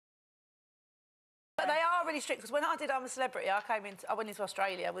are really strict, because when I did I'm a Celebrity, I went into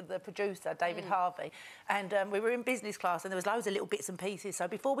Australia with the producer, David Harvey, and we were in business class, and there was loads of little bits and pieces. So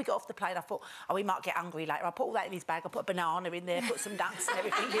before we got off the plane, I thought, oh, we might get hungry later. I put all that in his bag. I put a banana in there, put some nuts and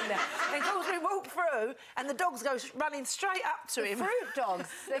everything in there. And of course, we walked through, and the dogs go running straight up to him. Fruit dogs.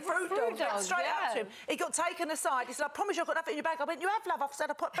 The fruit dogs straight up to him. He got taken aside. He said, I promise you I've got nothing in your bag. I went, you have, love. I said,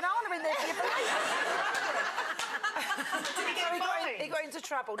 I put a banana in there for you. He got into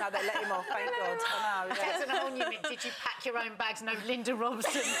trouble. No, they let him off, thank God. I know, That's an whole new bit. Did you pack your own bags? No, Linda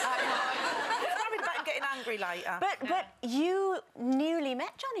Robson. I'm worried about him getting angry later. But you newly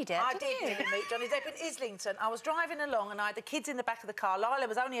met Johnny Depp, I did meet Johnny Depp in Islington. I was driving along and I had the kids in the back of the car. Lila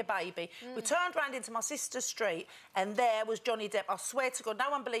was only a baby. We turned round into my sister's street and there was Johnny Depp. I swear to God, no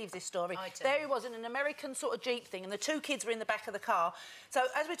one believes this story. There he was in an American sort of Jeep thing and the two kids were in the back of the car. So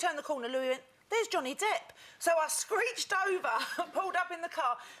as we turned the corner, Louis went, there's Johnny Depp. So I screeched over, pulled up in the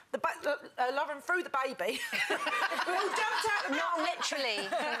car, Lauren threw the baby. We all jumped out the car. Not literally,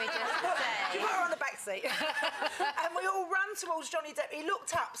 can we just say. She put her on the back seat. And we all ran towards Johnny Depp. He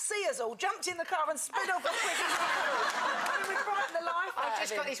looked up, see us all, jumped in the car and sped off as quick as possible. We frightened the life out of him. I've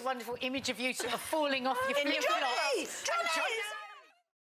just got this wonderful image of you sort of falling off your flip-flops. Johnny!